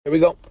Here we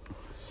go. All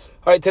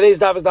right, today's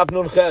Daf is Daf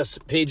Nun Ches,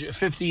 page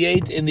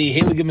 58 in the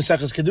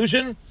Hayomi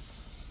Kedushin Daf,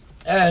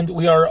 and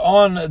we are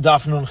on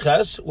Daf Nun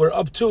Ches. We're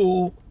up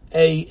to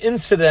a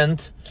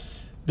incident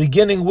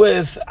beginning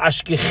with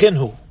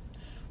Ashkechinu,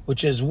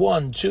 which is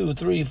 1, 2,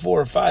 3,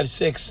 4, 5,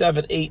 6,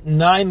 7, 8,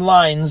 9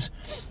 lines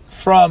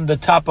from the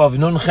top of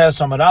Nun Ches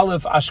Amar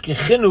Aleph.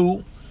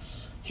 Ashkechinu,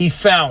 he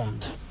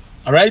found.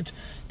 All right.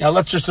 Now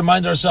let's just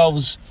remind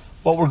ourselves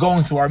what we're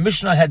going through. Our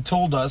Mishnah had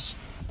told us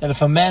that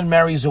if a man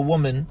marries a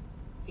woman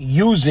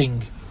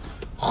using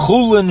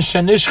chulin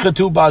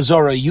shenishchetu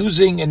ba'azara,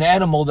 using an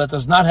animal that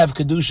does not have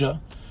kedusha,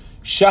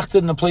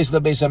 shachted in the place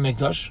of the Beis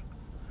HaMikdash,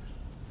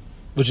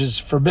 which is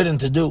forbidden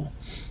to do,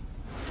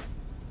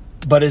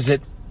 but is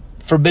it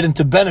forbidden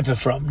to benefit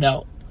from?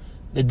 Now,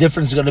 the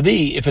difference is going to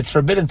be, if it's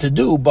forbidden to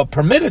do, but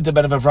permitted to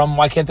benefit from,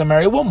 why can't I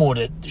marry a woman with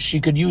it? She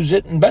could use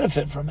it and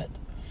benefit from it.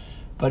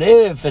 But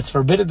if it's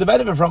forbidden to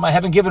benefit from, I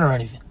haven't given her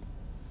anything.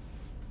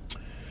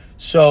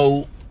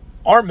 So,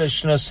 our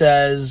Mishnah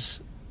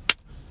says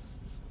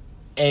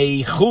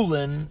a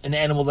chulin, an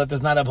animal that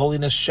does not have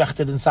holiness,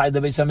 shechted inside the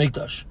Beis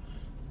HaMikdash,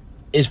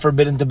 is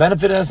forbidden to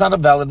benefit, and it's not a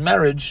valid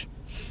marriage.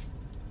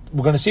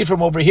 We're going to see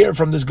from over here,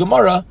 from this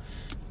Gemara,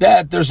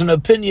 that there's an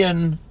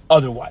opinion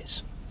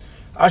otherwise.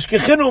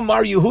 Ashkechinu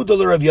Mar Yehuda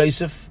l'Rav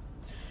Yosef.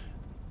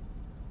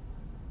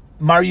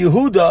 Mar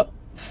Yehuda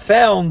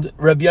found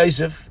Rav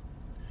Yosef,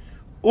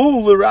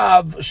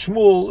 Rav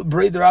Shmuel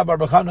Breid Rab Bar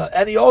Bachana,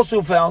 and he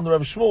also found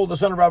Rav Shmuel, the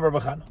son of Rab Bar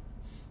Bachana.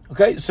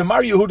 Okay, so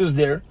Mar Yehuda is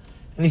there,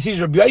 and he sees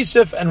Rav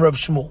Yosef and Rav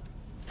Shmuel.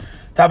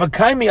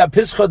 Tavakaimi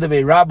apischa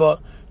de Rabba.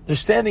 They're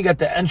standing at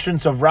the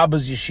entrance of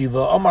Rabba's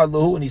yeshiva. Amar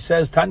Lahu, and he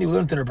says, Tani, we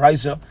learned in the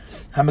Praisa,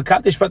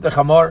 Hamakadesh Peter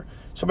Chamar.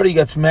 Somebody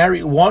gets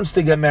married, wants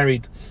to get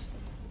married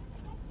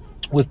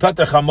with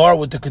Peter Chamar,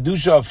 with the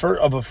kedusha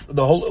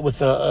with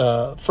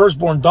the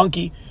firstborn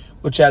donkey,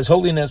 which has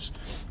holiness,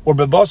 or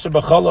bebasar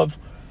b'chalav,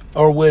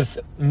 or with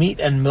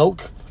meat and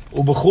milk.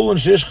 Ubechulun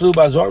shishchadu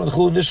ba'azara,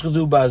 ubechulun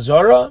nishchadu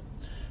ba'azara.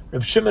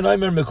 Reb Shimon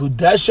Aimer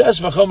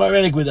Mekudeshes v'chomer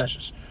enik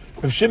Mekudeshes.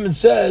 Reb Shimon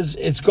says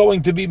it's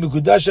going to be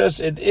Mekudeshes.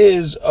 It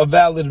is a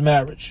valid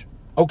marriage.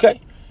 Okay.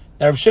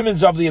 Now Reb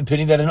Shimon's of the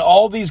opinion that in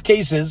all these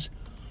cases,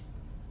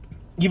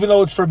 even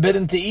though it's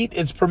forbidden to eat,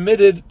 it's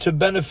permitted to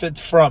benefit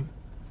from.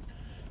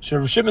 So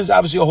Reb Shimon's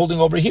obviously holding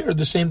over here.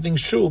 The same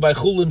thing's true by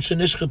Chulun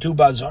Shenishchatu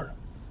Bazar.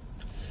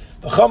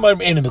 The Chum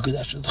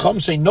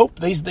say nope.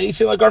 They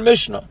say like our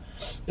Mishnah.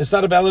 It's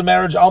not a valid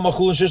marriage. Alma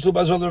Chulun Shishlu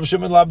Bazar Reb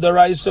Shimon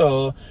Labdarai.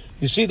 So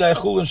you see that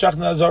Chulun Shach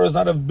Nazar is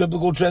not a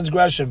biblical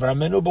transgression. But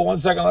one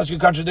second, I'll ask you a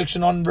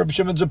contradiction on Reb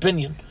Shimon's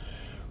opinion.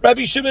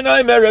 Rabbi Shimon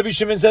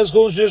says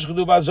Chulun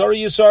Shishlu Bazar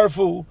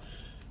Yisarfu.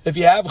 If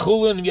you have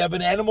Chulun, if you have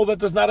an animal that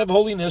does not have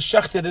holiness,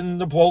 shachted in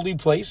the holy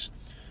place,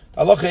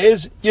 the halacha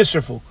is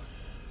Yisarfu.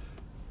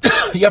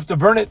 You have to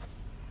burn it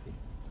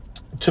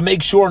to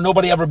make sure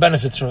nobody ever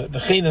benefits from it.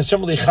 If you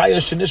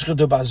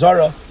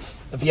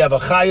have a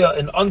chaya,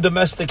 an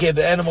undomesticated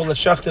animal that's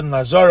shachted in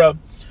Nazara,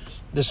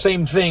 the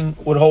same thing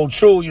would hold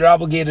true. You're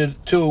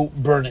obligated to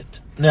burn it.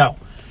 Now,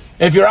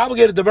 if you're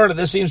obligated to burn it,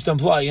 this seems to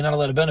imply you're not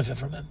allowed to benefit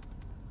from it.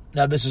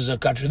 Now, this is a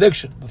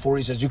contradiction. Before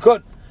he says you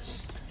could.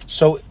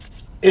 So,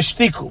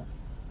 ishtiku.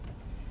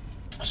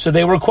 So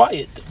they were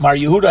quiet. Mar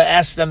Yehuda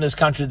asked them this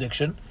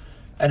contradiction,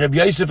 and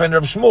Rabbi Yosef and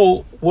Rav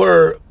Shmuel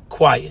were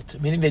quiet,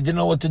 meaning they didn't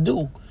know what to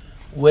do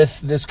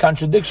with this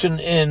contradiction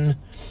in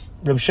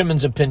Reb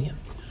Shimon's opinion.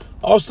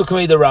 Also,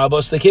 the Rabbah,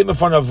 so they came in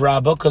front of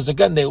Rabbah, because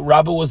again,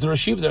 Rabbah was the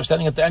Rashiva. They were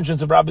standing at the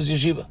entrance of Rabbah's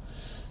yeshiva.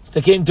 So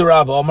they came to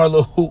Rabbah. Amar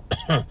Lahu,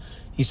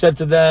 he said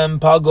to them,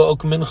 Pago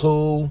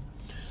okminchu,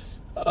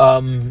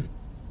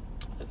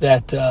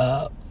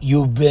 that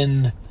you've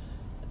been,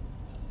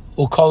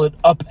 we'll call it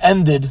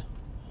upended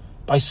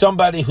by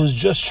somebody who's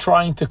just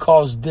trying to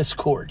cause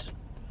discord.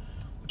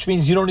 Which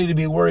means you don't need to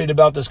be worried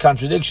about this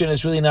contradiction.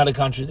 It's really not a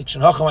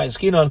contradiction. We're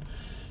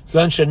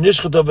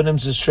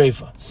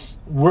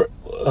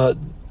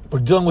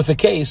dealing with a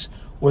case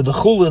where the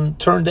chulin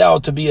turned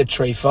out to be a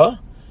treifa.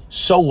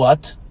 So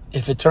what?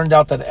 If it turned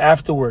out that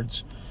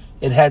afterwards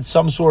it had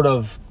some sort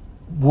of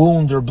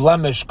wound or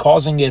blemish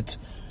causing it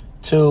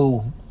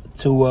to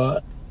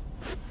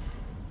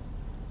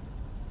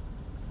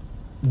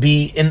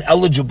be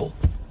ineligible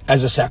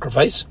as a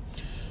sacrifice.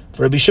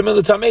 For Rabbi Shimon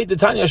l'tamei, the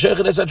Tanya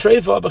shechet es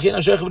ha-treifa, b'chin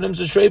ha-shechet v'nim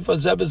zeh-treifa,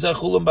 zeh b'zeh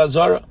chulun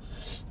b'azara,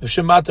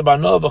 v'shem mata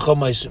b'anoah v'chol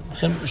meisim.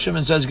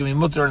 Shimon says, give me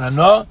mutter and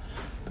anoah,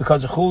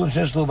 because the chulun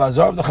shishlu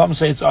b'azara, the chum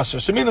say it's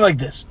asr. So meaning like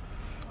this.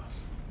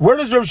 Where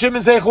does Rabbi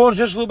Shimon say chulun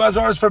shishlu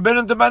b'azara is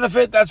forbidden to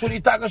benefit? That's when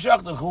he taka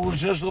shechted, chulun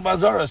shishlu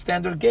b'azara, a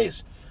standard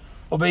case.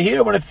 Over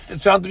here, when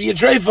it's found to be a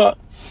treifa,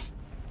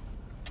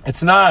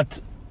 it's not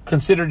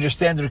considered your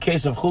standard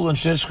case of chulun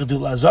shishlu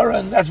b'azara,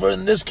 and that's where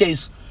in this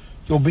case,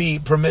 you'll be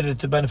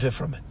permitted to benefit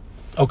from it.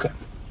 Okay.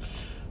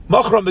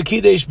 Machram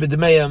b'kidesh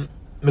b'demeyam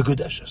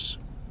mekudeshes.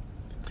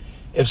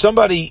 If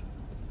somebody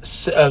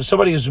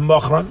is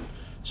machram,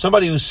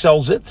 somebody who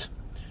sells it,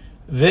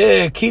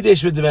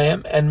 ve'kidesh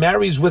b'demeyam, and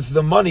marries with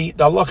the money,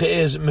 the halacha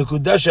is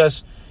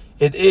mekudeshes.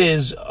 It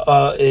is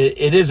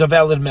a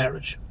valid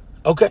marriage.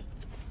 Okay.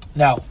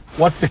 Now,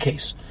 what's the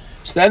case?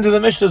 So the end of the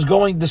Mishnah is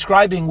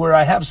describing where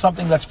I have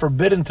something that's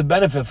forbidden to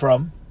benefit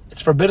from.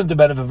 It's forbidden to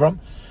benefit from.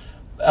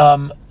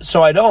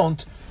 So I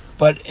don't,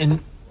 but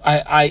in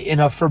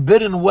a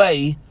forbidden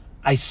way,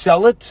 I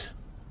sell it,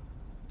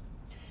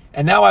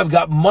 and now I've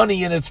got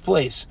money in its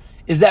place.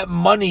 Is that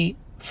money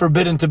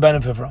forbidden to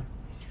benefit from?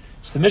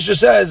 So the Mishnah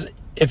says,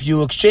 if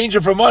you exchange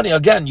it for money,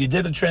 again, you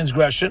did a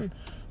transgression,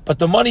 but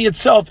the money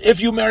itself,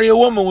 if you marry a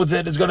woman with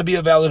it, is going to be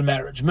a valid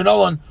marriage.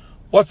 Minolan,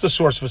 what's the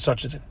source for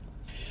such a thing?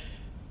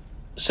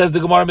 Says the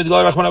Gemara, by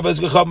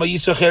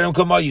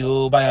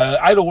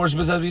idol worship,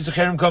 it says,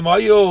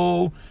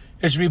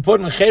 it should be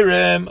put in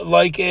cherem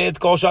like it,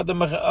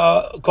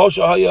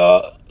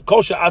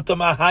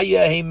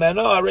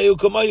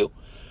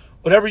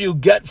 whatever you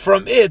get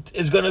from it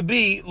is going to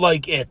be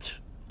like it.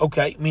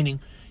 Okay, meaning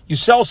you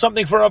sell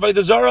something for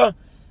Avodah Zarah,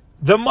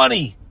 the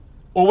money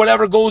or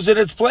whatever goes in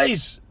its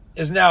place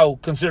is now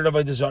considered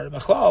Avodah Zarah.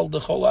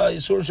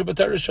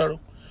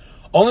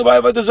 Only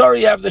by Avodah Zarah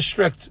you have the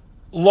strict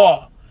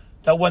law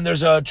that when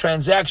there's a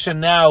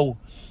transaction now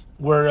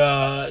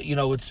where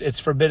it's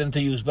forbidden to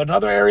use. But in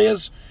other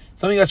areas,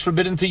 something that's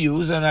forbidden to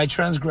use, and I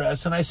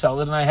transgress and I sell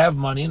it and I have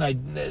money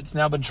and it's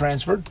now been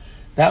transferred,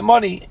 that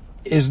money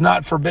is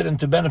not forbidden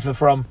to benefit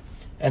from,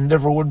 and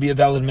therefore would be a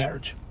valid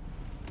marriage.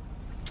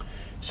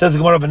 Says the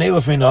Gemara, why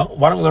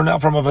don't we learn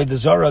out from Avodah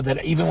Zarah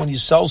that even when you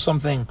sell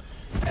something,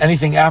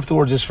 anything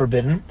afterwards is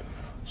forbidden?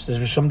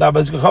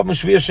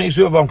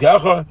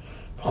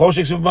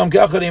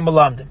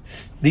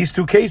 These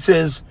two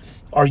cases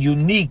are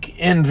unique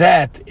in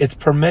that it's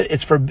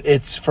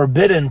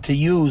forbidden to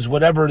use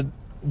whatever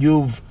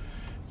you've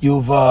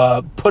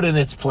put in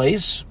its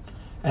place.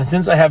 And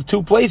since I have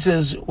two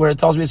places where it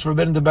tells me it's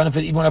forbidden to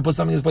benefit, even when I put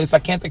something in its place, I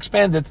can't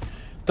expand it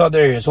to other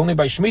areas. Only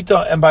by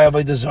Shemitah and by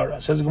Avodah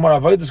Zarah. Says the Gemara,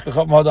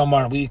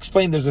 we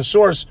explained there's a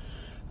source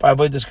by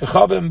Avodah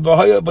Kachavim,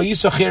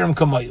 Vayisach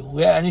Kamayu.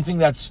 Yeah, anything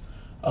that's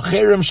a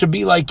cherem should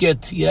be like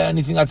it. Yeah,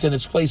 anything that's in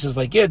its place is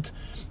like it.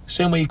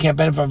 Same way you can't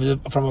benefit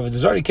from Avodah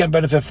Zarah, you can't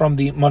benefit from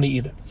the money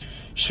either.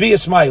 Shvi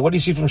Esmai, what do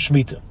you see from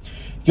Shemitah?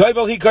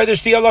 Yovel hi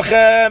kodesh tiyeh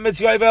lachem, it's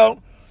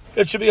Yovel.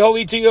 It should be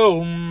holy to you.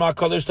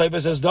 Kodesh type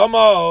says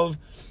Damov.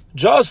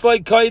 Just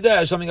like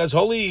Kaidesh, something that's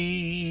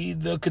holy,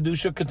 the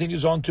Kedusha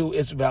continues on to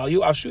its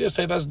value. So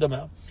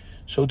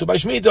to by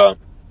Shemitah,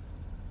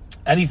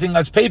 anything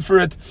that's paid for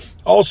it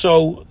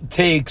also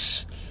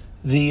takes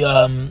the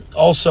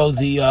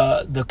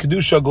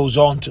Kedusha goes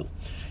on to.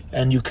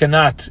 And you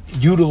cannot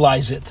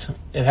utilize it.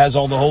 It has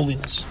all the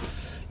holiness.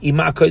 We say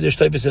maybe,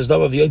 when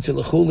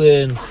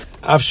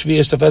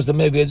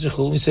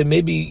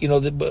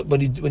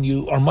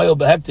you are Mayel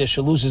Behektish,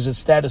 it loses its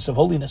status of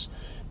holiness.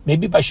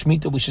 Maybe by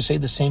Shemitah we should say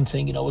the same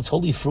thing. It's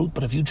holy fruit,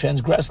 but if you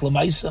transgress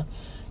Lamaisa,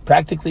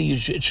 practically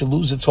it should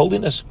lose its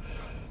holiness.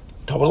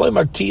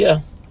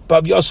 Tia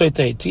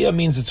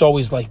means it's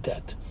always like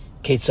that.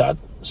 Ketzad.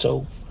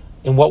 So,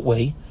 in what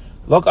way?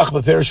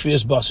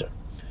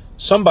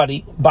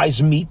 Somebody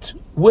buys meat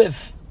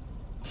with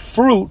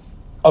fruit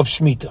of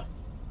Shemitah.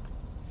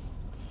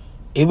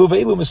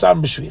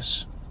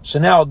 So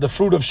now the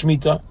fruit of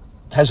Shemitah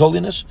has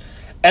holiness,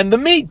 and the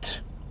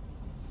meat,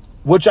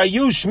 which I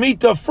use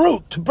Shemitah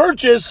fruit to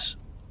purchase,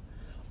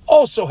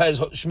 also has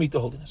Shemitah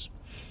holiness.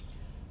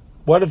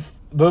 What if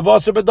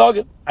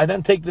I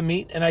then take the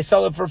meat and I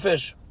sell it for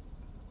fish?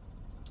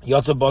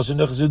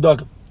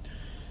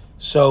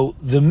 So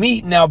the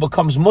meat now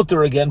becomes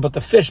mutter again, but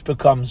the fish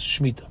becomes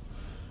Shemitah.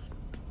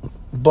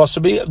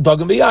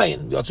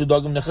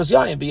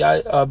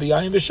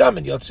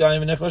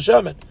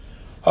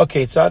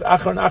 Okay,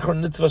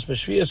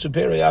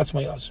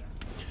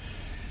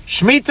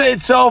 Shemitah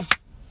itself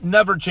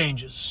never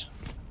changes.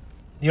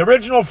 The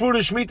original fruit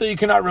of Shemitah, you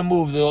cannot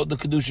remove the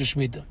Kedusha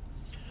Shemitah.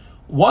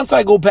 Once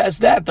I go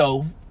past that,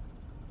 though,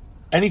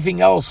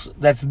 anything else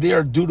that's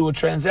there due to a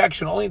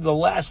transaction, only the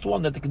last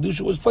one that the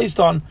Kedusha was placed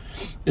on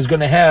is going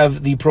to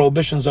have the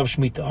prohibitions of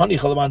Shemitah.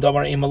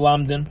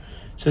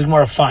 Says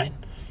Gemara, fine.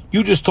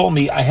 You just told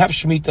me I have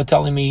Shemitah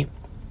telling me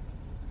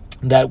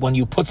that when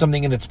you put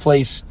something in its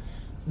place,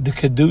 the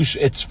Kedusha,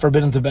 it's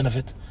forbidden to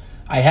benefit.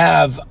 I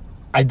have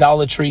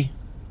idolatry,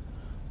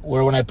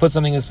 where when I put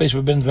something in its place,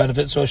 forbidden to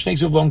benefit. So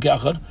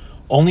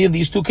only in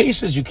these two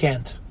cases you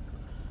can't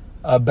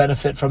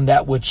benefit from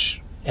that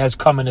which has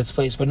come in its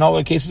place. But in all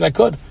other cases I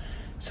could.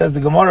 Says the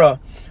Gemara,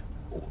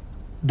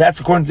 that's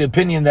according to the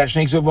opinion that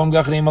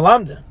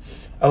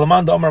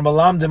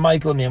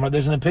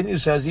there's an opinion that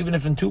says even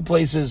if in two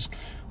places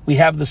we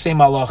have the same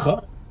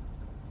halacha,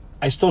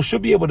 I still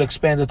should be able to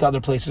expand it to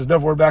other places.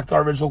 Therefore, we're back to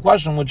our original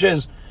question, which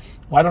is,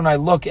 why don't I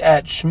look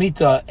at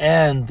Shemitah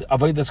and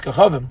Avodas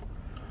Kachavim,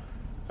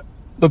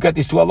 look at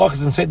these two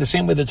halachas and say the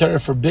same way the Torah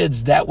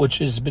forbids that which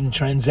has been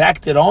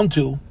transacted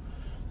onto,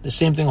 the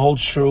same thing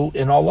holds true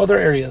in all other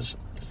areas.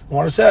 The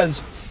Gemara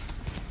says,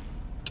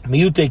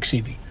 miyut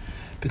ksivi,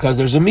 because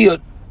there's a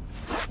miyut,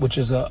 which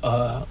is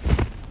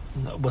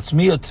what's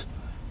miyut?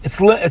 It's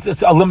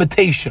a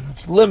limitation.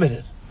 It's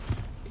limited,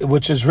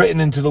 which is written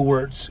into the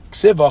words.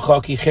 Ksiv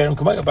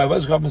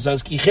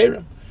says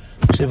kicherem.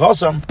 Ksiv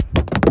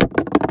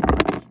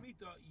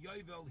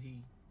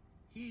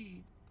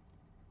he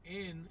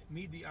in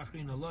midi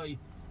achrin aloi.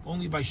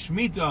 Only by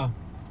shmita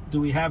do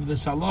we have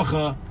this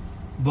halacha,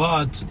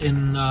 but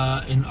in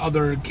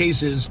other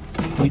cases,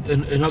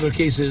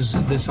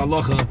 this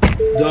halacha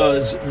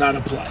does not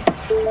apply.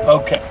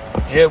 Okay,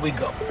 here we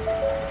go.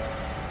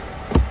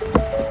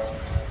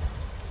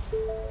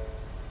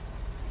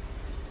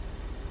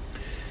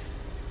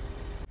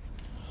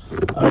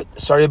 All right,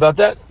 sorry about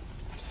that.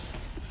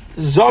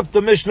 Zok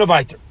the Mishnah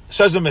Viter.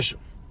 Says the Mishnah.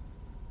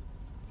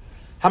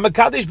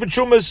 Hamakadesh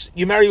b'trumas,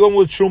 you marry one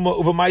with truma,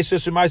 uva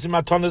maisis or maisis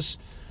matanas,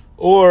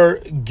 or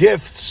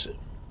gifts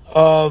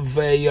of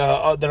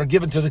that are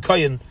given to the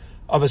kohen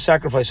of a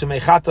sacrifice,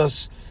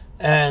 mechatas,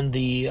 and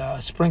the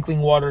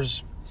sprinkling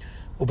waters,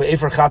 uva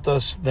efer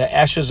chatas, the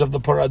ashes of the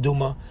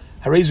paraduma,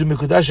 harezu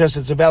mikudashas,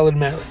 it's a valid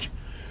marriage.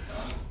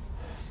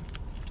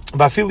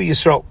 Bafili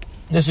Yisrael.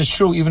 This is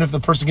true even if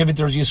the person giving it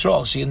to is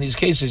Yisrael. See, in these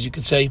cases, you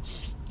could say,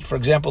 for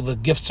example, the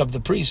gifts of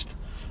the priest,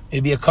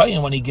 maybe a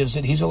kohen, when he gives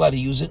it, he's allowed to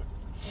use it.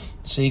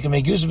 So you can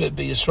make use of it,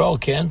 but Yisrael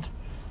can't.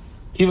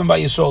 Even by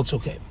Yisrael, it's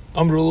okay.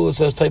 Amrul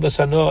says, Taibas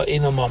Hana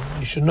ein amam.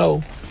 You should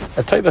know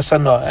that Taibas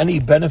Hana, any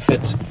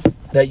benefit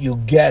that you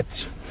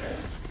get,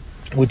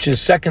 which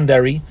is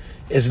secondary,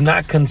 is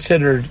not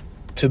considered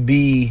to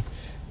be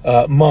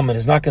mum,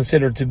 is not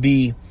considered to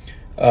be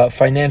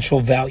financial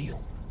value.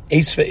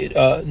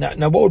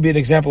 Now, what would be an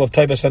example of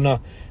Taibas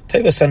Hana?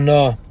 Taibas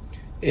Hana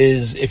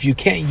is if you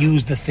can't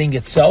use the thing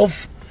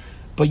itself,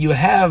 but you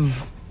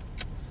have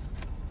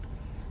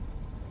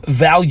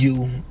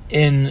value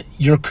in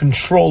your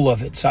control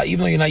of it. So even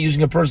though you're not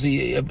using a person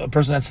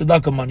that's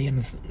tzedakah money and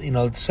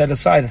it's, set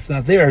aside, it's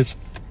not theirs.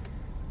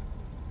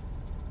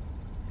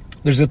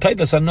 There's a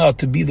Taibas Hana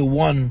to be the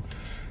one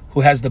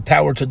who has the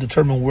power to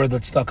determine where the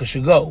tzedakah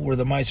should go, where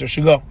the meiser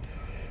should go.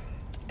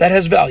 That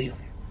has value.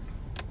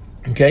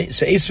 Okay,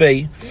 so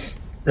Esvei,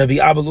 Rabbi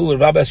Abelul,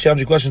 Rabbi asked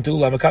challenging question to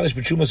Ula, Makalish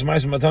b'trumas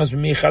meiser matanas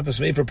b'mi chatas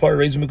v'ei for par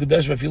reizim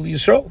mikudesh v'afil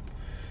Yisrael.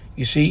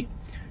 You see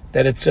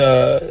that it's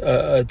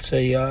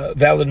a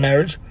valid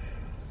marriage,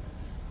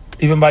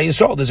 even by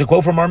Yisrael. There's a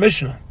quote from our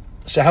Mishnah.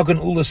 So how can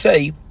Ula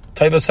say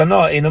Taibas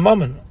Hana ein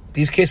amamin?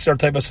 These cases are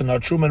Taibas Hana,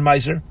 Truma and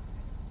Meiser.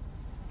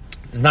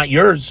 It's not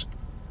yours,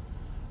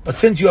 but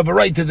since you have a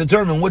right to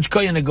determine which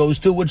kohen it goes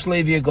to, which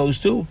Levi it goes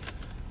to,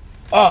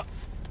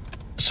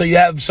 so you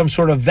have some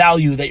sort of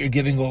value that you're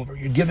giving over.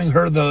 You're giving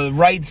her the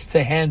rights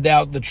to hand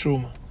out the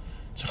truma.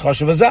 It's a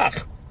chashuv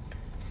azach.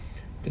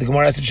 But the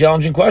Gemara asks a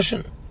challenging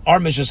question. Our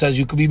Mishnah says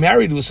you could be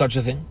married with such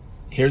a thing.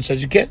 Here it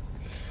says you can't.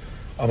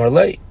 Amar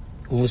lei.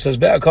 Ula says,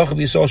 we're dealing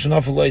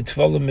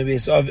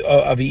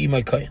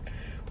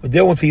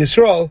with the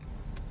Yisrael,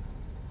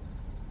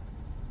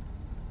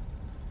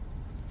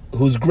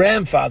 whose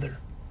grandfather,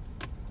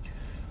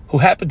 who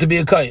happened to be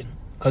a kohen,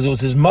 because it was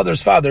his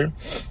mother's father,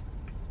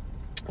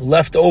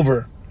 left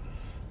over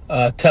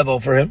tevel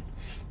for him,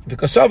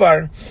 because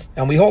savar,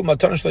 and we hold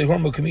matanash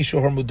hormu kamishu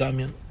hormu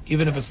damyan.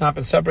 Even if it's not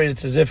been separated,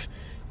 it's as if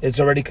it's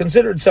already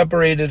considered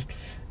separated,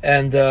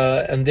 and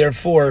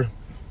therefore,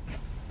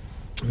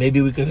 maybe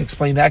we could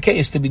explain that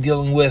case to be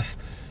dealing with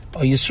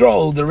a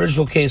Yisrael. The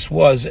original case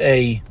was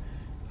a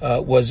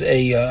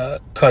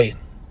kohen.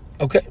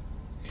 Okay.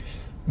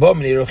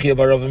 When you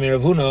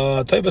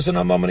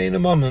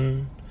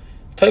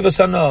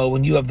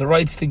have the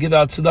rights to give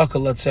out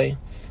tzedakah, let's say,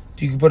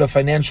 you can put a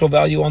financial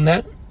value on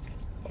that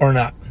or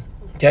not.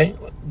 Okay,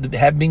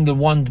 being the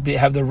one to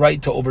have the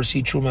right to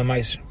oversee truma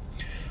meiser.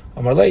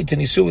 Amar lei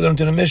tenisu, we learned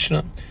in the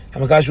Mishnah.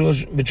 Amar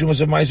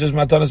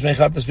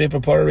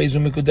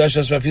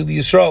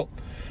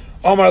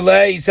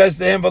lei, he says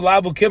to him,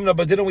 "V'lavu kimna."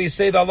 But didn't we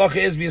say the halacha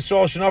is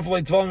b'Yisrael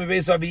shenafalei tefillah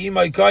mibeis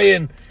aviyimai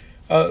kayin?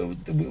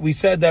 We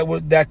said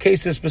that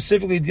case is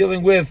specifically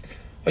dealing with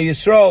a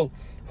Yisrael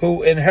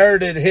who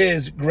inherited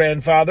his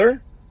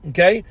grandfather.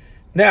 Okay,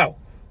 now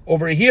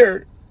over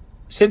here,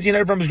 since he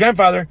inherited from his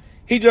grandfather,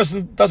 he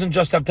doesn't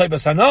just have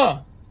Taibas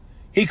Hana,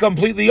 he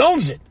completely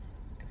owns it.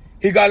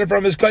 He got it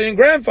from his kohen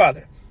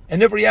grandfather,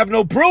 and therefore you have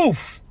no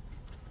proof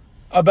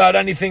about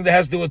anything that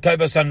has to do with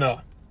Taibas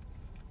Hana.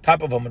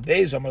 Top of Amar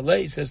Beis, Amar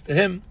Lei says to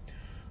him,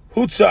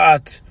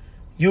 "Hutza'at,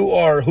 you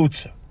are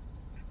Hutza."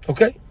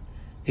 Okay.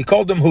 He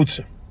called him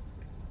Hutza.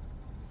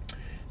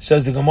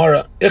 Says the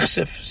Gemara,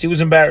 Ichsif, he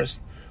was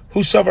embarrassed. Who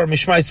savar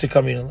mishmaitze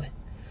kaminale?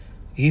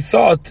 He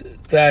thought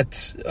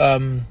that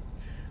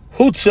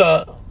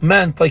Hutza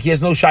meant like he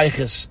has no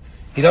shaykhis.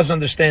 He doesn't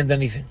understand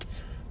anything.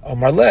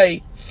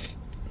 Amarlei,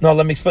 no,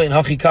 let me explain.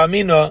 Hachi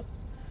kamina,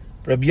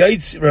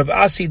 Reb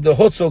Asi the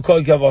Hutzel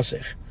koi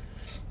gavosech.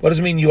 What does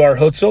it mean you are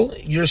Hutzel?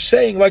 You're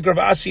saying like Reb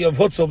Asi of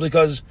Hutzel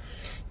because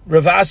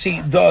Reb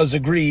Asi does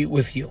agree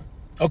with you.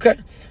 Okay?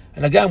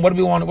 And again, what are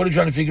we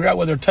trying to figure out?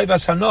 Whether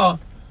Taibas Hana,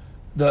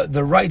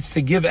 the rights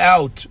to give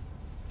out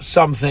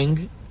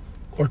something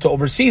or to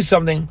oversee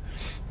something,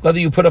 whether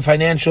you put a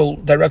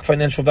direct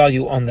financial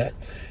value on that.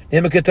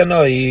 You got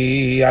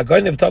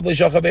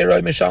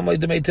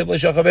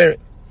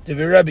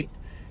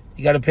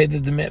to pay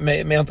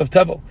the amount of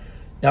tevel.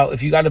 Now,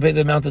 if you got to pay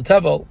the amount of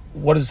tevel,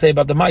 what does it say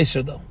about the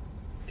meiser though?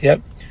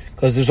 Yep.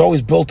 because there's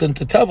always built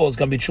into tevel, it's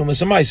going to be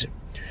Trumas and Meiser.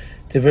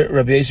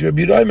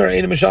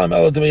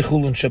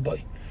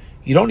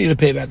 You don't need to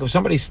pay back. If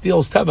somebody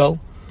steals tevel,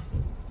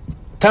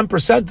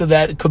 10% of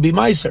that it could be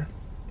Meiser.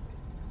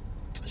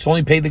 It's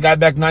only paid the guy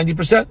back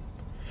 90%.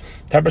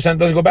 10%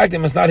 doesn't go back to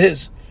him, it's not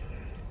his.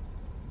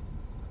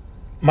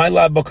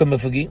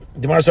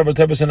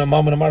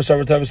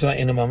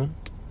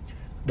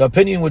 The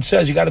opinion which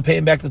says you got to pay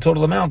him back the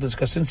total amount is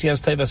because since he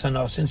has Tevas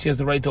Hana, since he has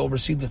the right to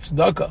oversee the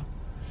tzedakah,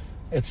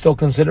 it's still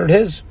considered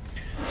his.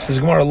 Says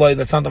Gemara,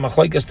 that's not the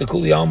machlokes. The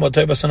Kuli Alma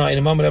Tevas Hana. In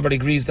a moment, everybody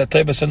agrees that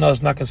Tevas Hana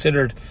is not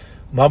considered.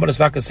 Muhammad is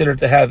not considered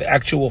to have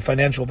actual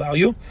financial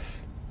value.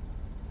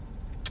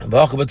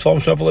 One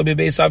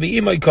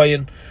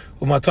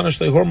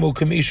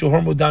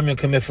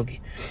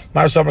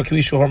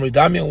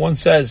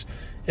says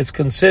it's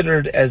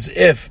considered as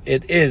if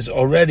it is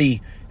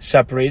already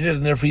separated,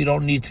 and therefore you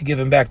don't need to give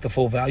him back the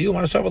full value.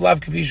 It's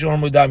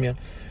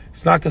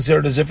not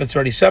considered as if it's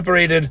already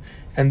separated,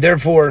 and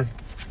therefore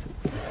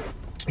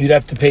you'd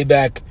have to pay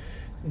back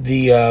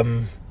the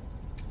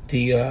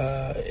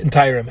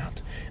entire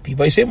amount.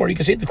 By same word, you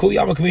can say the Kuli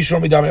Yama Kamishu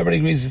Hormu Damian. Everybody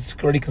agrees it's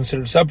already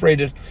considered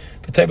separated.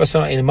 But Tevas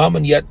Hana in Imam,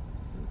 and yet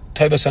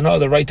Tevas Hana,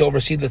 the right to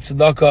oversee the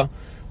tzedakah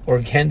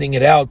or handing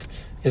it out,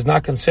 is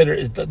not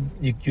considered.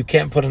 You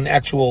can't put an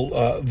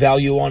actual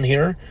value on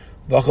here.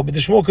 A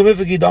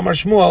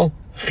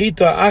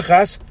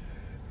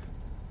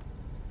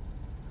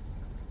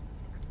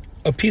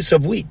piece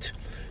of wheat,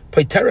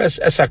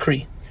 Paiteres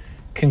esakri,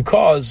 can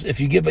cause,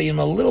 if you give him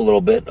a little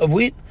bit of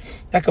wheat,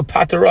 that could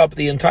patter up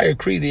the entire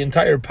kri, the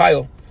entire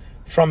pile,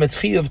 from its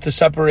chiyuv to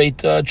separate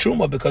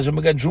truma, because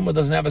again, truma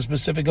doesn't have a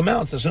specific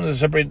amount. So as soon as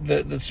they separate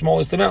the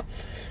smallest amount,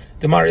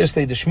 the mar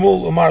istay the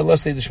shmul, umar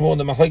lestay the shmul, and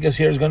the machlekes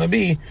here is going to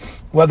be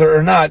whether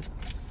or not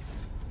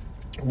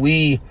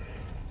we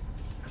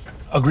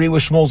agree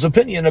with Shmuel's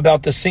opinion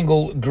about the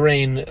single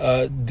grain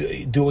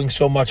doing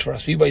so much for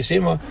us. Or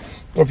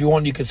if you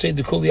want, you could say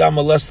the kuli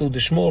amma lestu the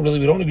Shmuel. Really,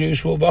 we don't agree with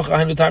Shmuel.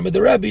 V'acha the time of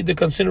the Rebbe to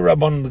consider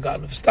Rabbanon the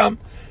Ganav. Stam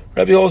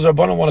Rebbe holds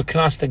Rabbanon want to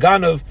knas the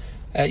Ganav.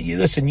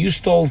 Listen, you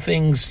stole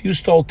things. You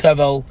stole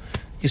tevel.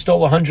 You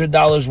stole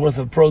 $100 worth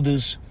of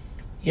produce.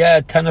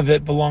 Yeah, 10 of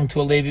it belonged to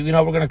a Levi. We're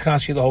going to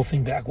knas you the whole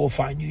thing back. We'll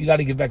fine you. You got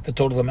to give back the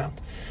total amount.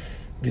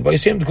 To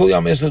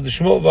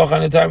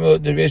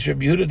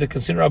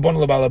consider or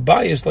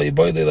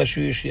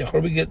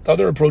we get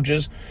other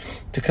approaches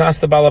to knas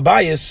the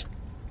balabayas,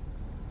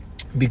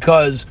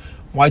 because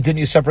why didn't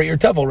you separate your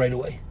tevel right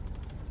away?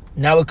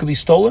 Now it could be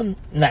stolen?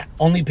 Nah,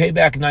 only pay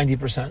back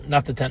 90%,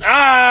 not the 10.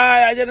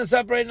 I didn't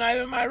separate, and I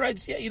have my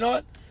rights. Yeah, you know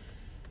what?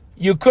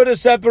 You could have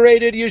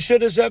separated, you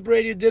should have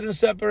separated, you didn't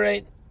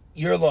separate,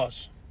 your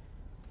loss.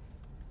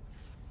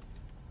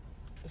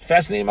 It's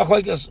fascinating,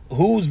 machlokes.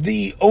 Who's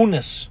the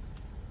onus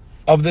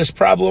of this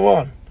problem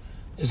on?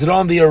 Is it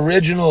on the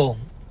original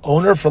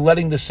owner for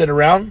letting this sit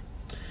around,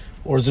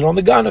 or is it on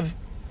the ganav?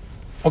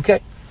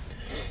 Okay.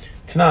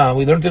 Tana,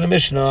 we learned in the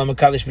Mishnah,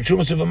 Makalish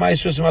Petrumas of a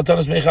Maestros and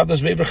Matanas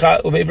Mechatas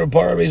Vever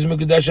Para Raising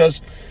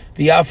Mekudeshas,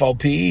 the Afal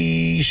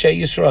P Shei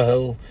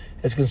Yisrael.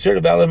 It's considered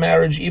a valid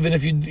marriage even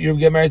if you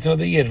get married to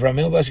another Yid. For a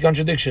minimum blessed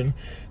contradiction,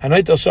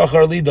 Hanaita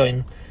Sachar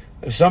Lidain.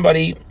 If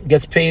somebody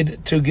gets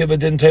paid to give a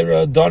din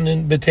Torah done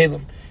in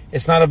Betelim,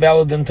 it's not a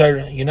valid din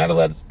Torah. You're not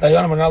allowed,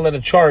 Dayanim are not allowed to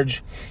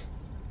charge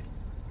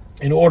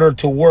in order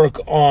to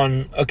work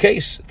on a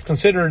case. It's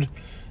considered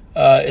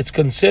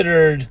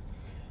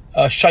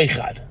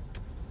shaychad.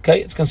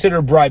 Okay, it's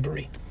considered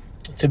bribery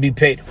to be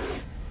paid.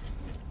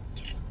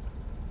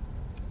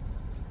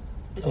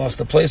 I lost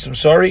the place. I'm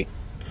sorry.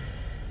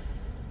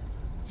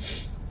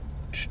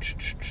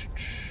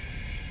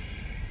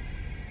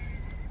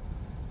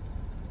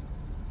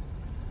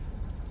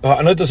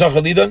 What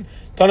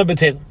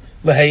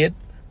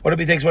if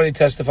he takes money to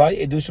testify?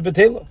 Edusa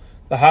betela.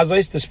 The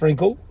hazais to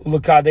sprinkle.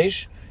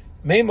 Lekadesh.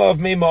 Meima of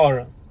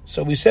meima'ara.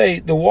 So we say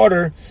the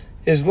water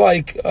is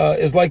like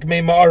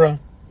meima'ara.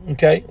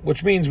 Okay,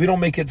 which means we don't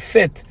make it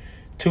fit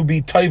to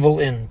be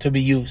toivel in, to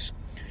be used.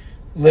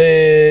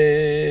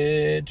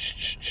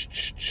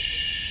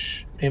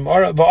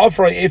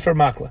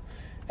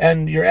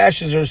 And your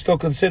ashes are still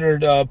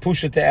considered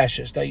pusha to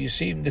ashes. Now you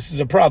see, this is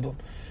a problem,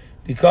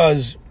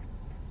 because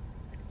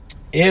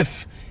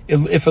if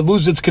it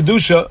loses its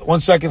kedusha, one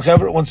second.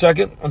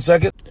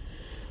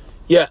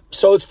 Yeah,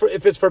 so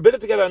if it's forbidden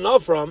to get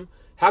enough from,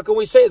 how can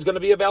we say it's going to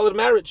be a valid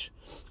marriage?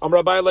 Here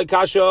we're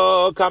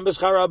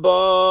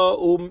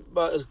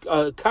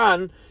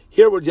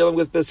dealing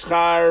with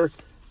Beschar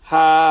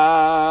haba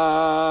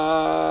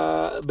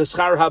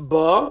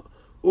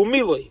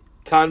umiloi.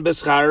 Kan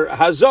Beschar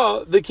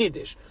haza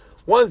v'kiddush.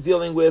 One's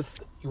dealing with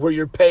where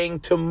you're paying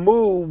to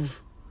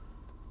move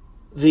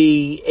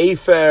the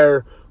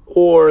afer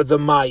or the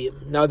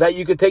mayim. Now that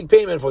you could take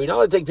payment for. You're not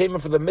allowed to take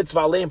payment for the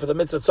mitzvah alein, for the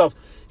mitzvah itself.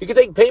 You could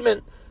take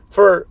payment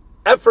for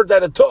effort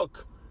that it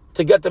took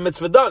to get the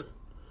mitzvah done.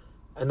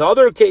 And the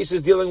other case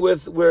is dealing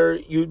with where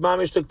you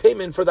mamish took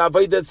payment for the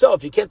avodah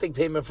itself. You can't take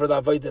payment for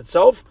the avodah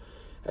itself,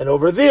 and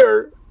over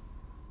there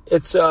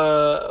it's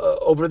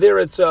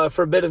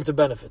forbidden to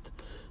benefit.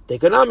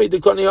 Dekanami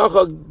diktani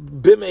hacha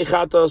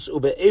bimechatas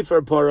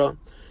ubeefer para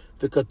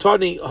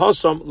v'katani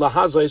hasam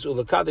lahazais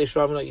ulakadesh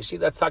ramana. You see,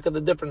 that's not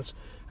the difference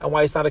and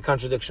why it's not a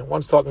contradiction.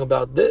 One's talking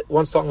about the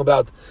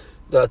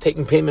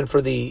taking payment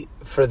for the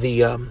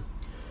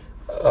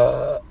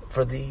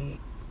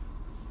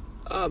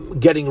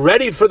getting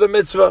ready for the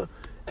mitzvah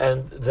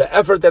and the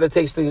effort that it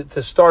takes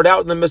to start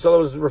out in the mitzvah. I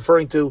was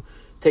referring to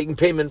taking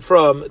payment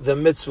from the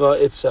mitzvah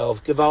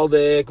itself.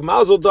 Givaldik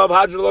mazel tov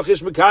hadron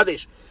lochish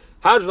mekadesh.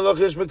 Hadron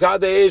lochish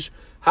mekadesh.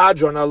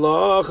 Hadron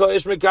alocha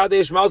ish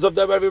mekadesh. Mazel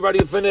tov,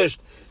 everybody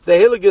finished the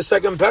Hiligis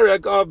second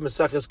parak of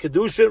Maseches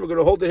Kedushin. We're going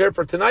to hold it here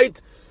for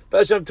tonight.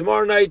 B'Hashem,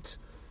 tomorrow night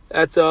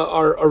at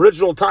our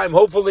original time,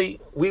 hopefully,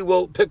 we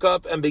will pick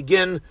up and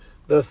begin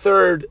the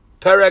third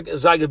parak,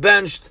 Zayga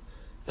benched,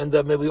 and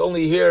may we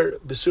only hear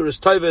Besuras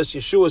Taivas,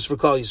 Yeshua's for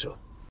Klal Yisrael.